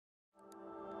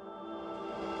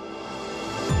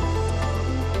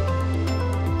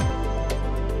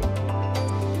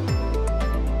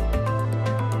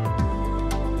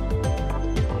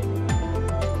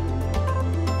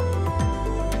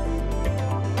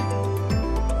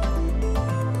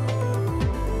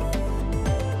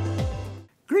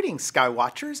Sky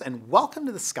Watchers, and welcome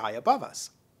to the sky above us.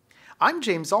 I'm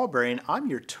James Albury, and I'm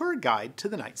your tour guide to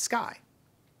the night sky.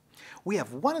 We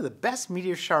have one of the best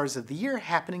meteor showers of the year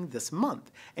happening this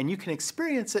month, and you can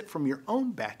experience it from your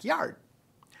own backyard.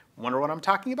 Wonder what I'm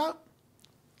talking about?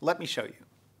 Let me show you.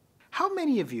 How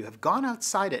many of you have gone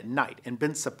outside at night and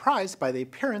been surprised by the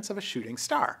appearance of a shooting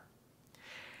star?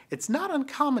 It's not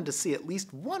uncommon to see at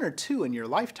least one or two in your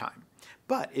lifetime,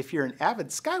 but if you're an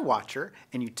avid sky watcher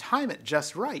and you time it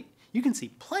just right, you can see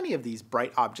plenty of these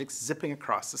bright objects zipping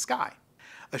across the sky.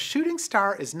 A shooting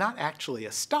star is not actually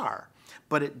a star,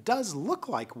 but it does look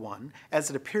like one as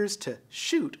it appears to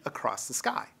shoot across the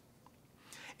sky.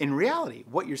 In reality,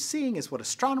 what you're seeing is what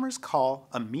astronomers call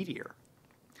a meteor.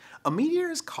 A meteor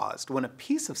is caused when a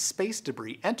piece of space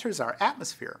debris enters our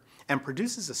atmosphere and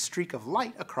produces a streak of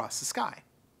light across the sky.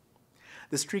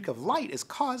 The streak of light is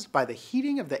caused by the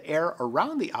heating of the air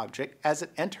around the object as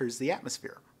it enters the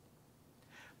atmosphere.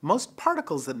 Most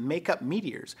particles that make up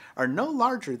meteors are no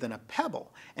larger than a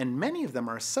pebble, and many of them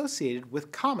are associated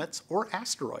with comets or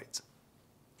asteroids.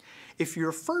 If you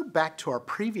refer back to our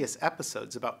previous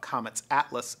episodes about comets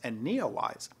Atlas and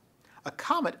Neowise, a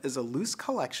comet is a loose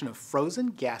collection of frozen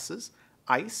gases,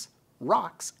 ice,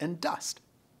 rocks, and dust.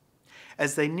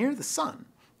 As they near the sun,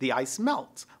 the ice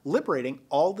melts, liberating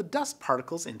all the dust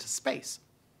particles into space.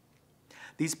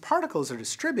 These particles are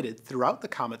distributed throughout the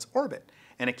comet's orbit,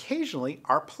 and occasionally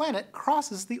our planet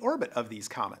crosses the orbit of these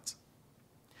comets.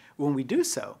 When we do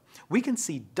so, we can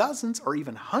see dozens or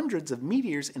even hundreds of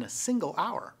meteors in a single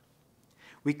hour.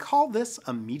 We call this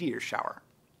a meteor shower.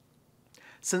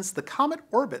 Since the comet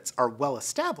orbits are well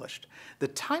established, the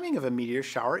timing of a meteor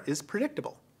shower is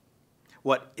predictable.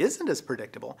 What isn't as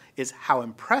predictable is how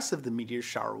impressive the meteor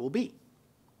shower will be.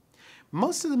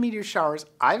 Most of the meteor showers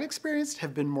I've experienced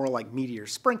have been more like meteor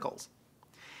sprinkles.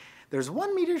 There's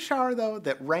one meteor shower, though,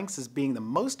 that ranks as being the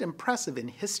most impressive in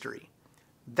history.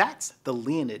 That's the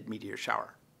Leonid Meteor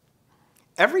shower.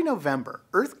 Every November,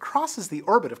 Earth crosses the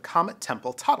orbit of Comet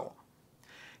Tempel-Tuttle.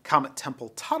 Comet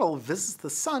Tempel-Tuttle visits the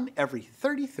Sun every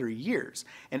 33 years,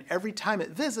 and every time it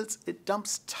visits, it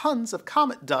dumps tons of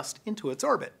comet dust into its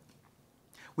orbit.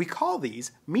 We call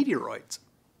these meteoroids.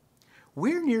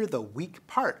 We're near the weak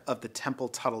part of the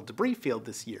Tempel-Tuttle debris field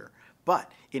this year,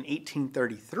 but in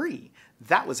 1833,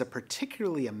 that was a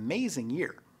particularly amazing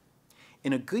year.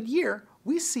 In a good year,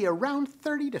 we see around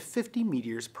 30 to 50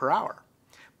 meteors per hour.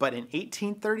 But in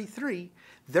 1833,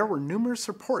 there were numerous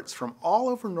reports from all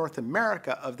over North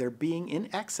America of there being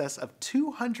in excess of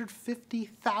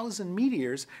 250,000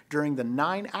 meteors during the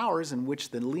 9 hours in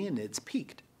which the Leonids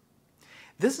peaked.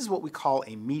 This is what we call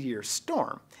a meteor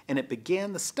storm, and it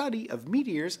began the study of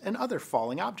meteors and other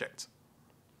falling objects.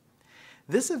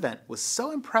 This event was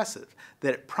so impressive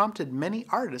that it prompted many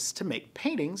artists to make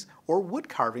paintings or wood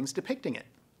carvings depicting it.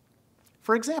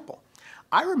 For example,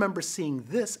 I remember seeing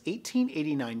this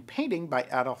 1889 painting by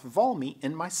Adolf Valmy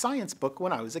in my science book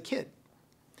when I was a kid.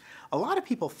 A lot of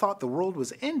people thought the world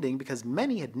was ending because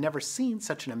many had never seen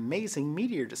such an amazing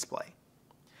meteor display.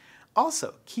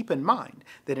 Also, keep in mind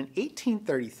that in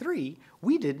 1833,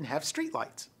 we didn't have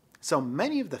streetlights, so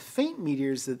many of the faint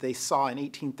meteors that they saw in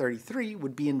 1833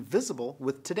 would be invisible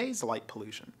with today's light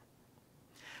pollution.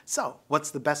 So,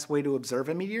 what's the best way to observe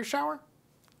a meteor shower?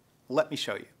 Let me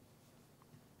show you.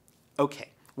 Okay,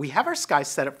 we have our sky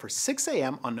set up for 6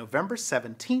 a.m. on November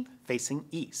 17th, facing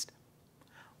east.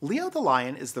 Leo the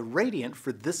Lion is the radiant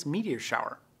for this meteor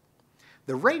shower.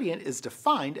 The radiant is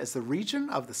defined as the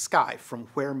region of the sky from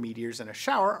where meteors in a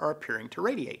shower are appearing to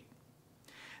radiate.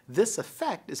 This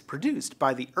effect is produced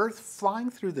by the Earth flying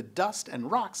through the dust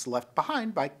and rocks left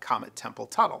behind by Comet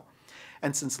Tempel-Tuttle,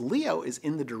 and since Leo is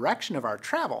in the direction of our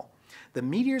travel, the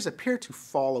meteors appear to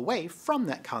fall away from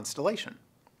that constellation.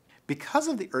 Because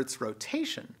of the Earth's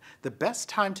rotation, the best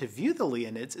time to view the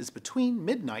Leonids is between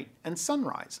midnight and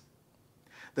sunrise.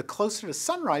 The closer to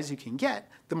sunrise you can get,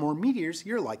 the more meteors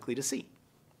you're likely to see.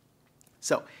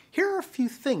 So, here are a few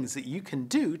things that you can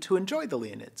do to enjoy the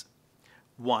Leonids.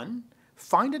 1.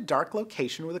 Find a dark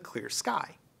location with a clear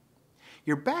sky.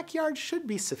 Your backyard should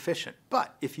be sufficient,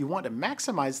 but if you want to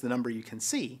maximize the number you can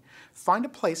see, find a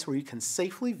place where you can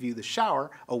safely view the shower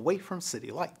away from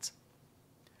city lights.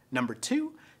 Number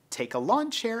 2. Take a lawn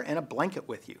chair and a blanket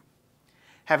with you.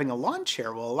 Having a lawn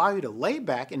chair will allow you to lay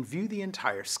back and view the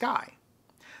entire sky.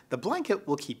 The blanket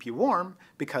will keep you warm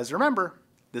because remember,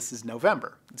 this is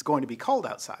November. It's going to be cold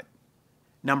outside.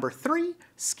 Number 3,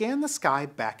 scan the sky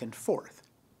back and forth.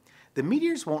 The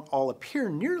meteors won't all appear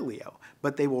near Leo,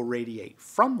 but they will radiate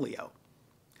from Leo.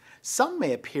 Some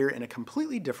may appear in a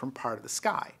completely different part of the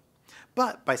sky,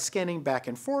 but by scanning back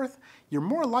and forth, you're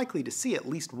more likely to see at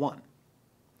least one.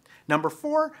 Number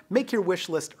 4, make your wish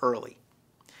list early.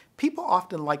 People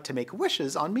often like to make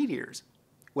wishes on meteors.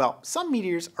 Well, some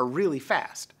meteors are really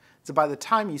fast, so by the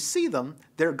time you see them,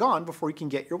 they're gone before you can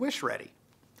get your wish ready.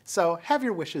 So have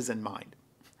your wishes in mind.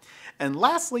 And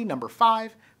lastly, number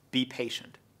 5, be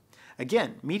patient.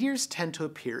 Again, meteors tend to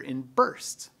appear in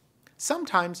bursts.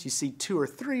 Sometimes you see 2 or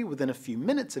 3 within a few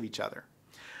minutes of each other.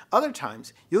 Other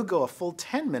times, you'll go a full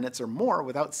 10 minutes or more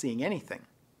without seeing anything.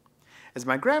 As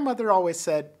my grandmother always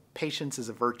said, patience is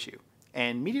a virtue,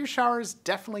 and meteor showers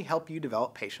definitely help you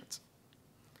develop patience.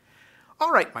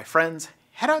 All right, my friends,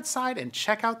 head outside and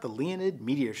check out the Leonid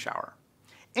Meteor shower.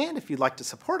 And if you'd like to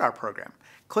support our program,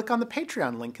 click on the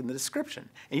Patreon link in the description,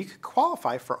 and you could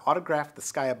qualify for Autograph the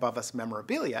Sky Above Us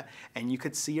memorabilia, and you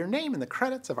could see your name in the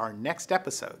credits of our next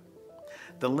episode.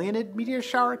 The Leonid Meteor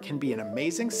shower can be an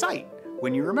amazing sight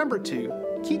when you remember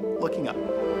to keep looking up.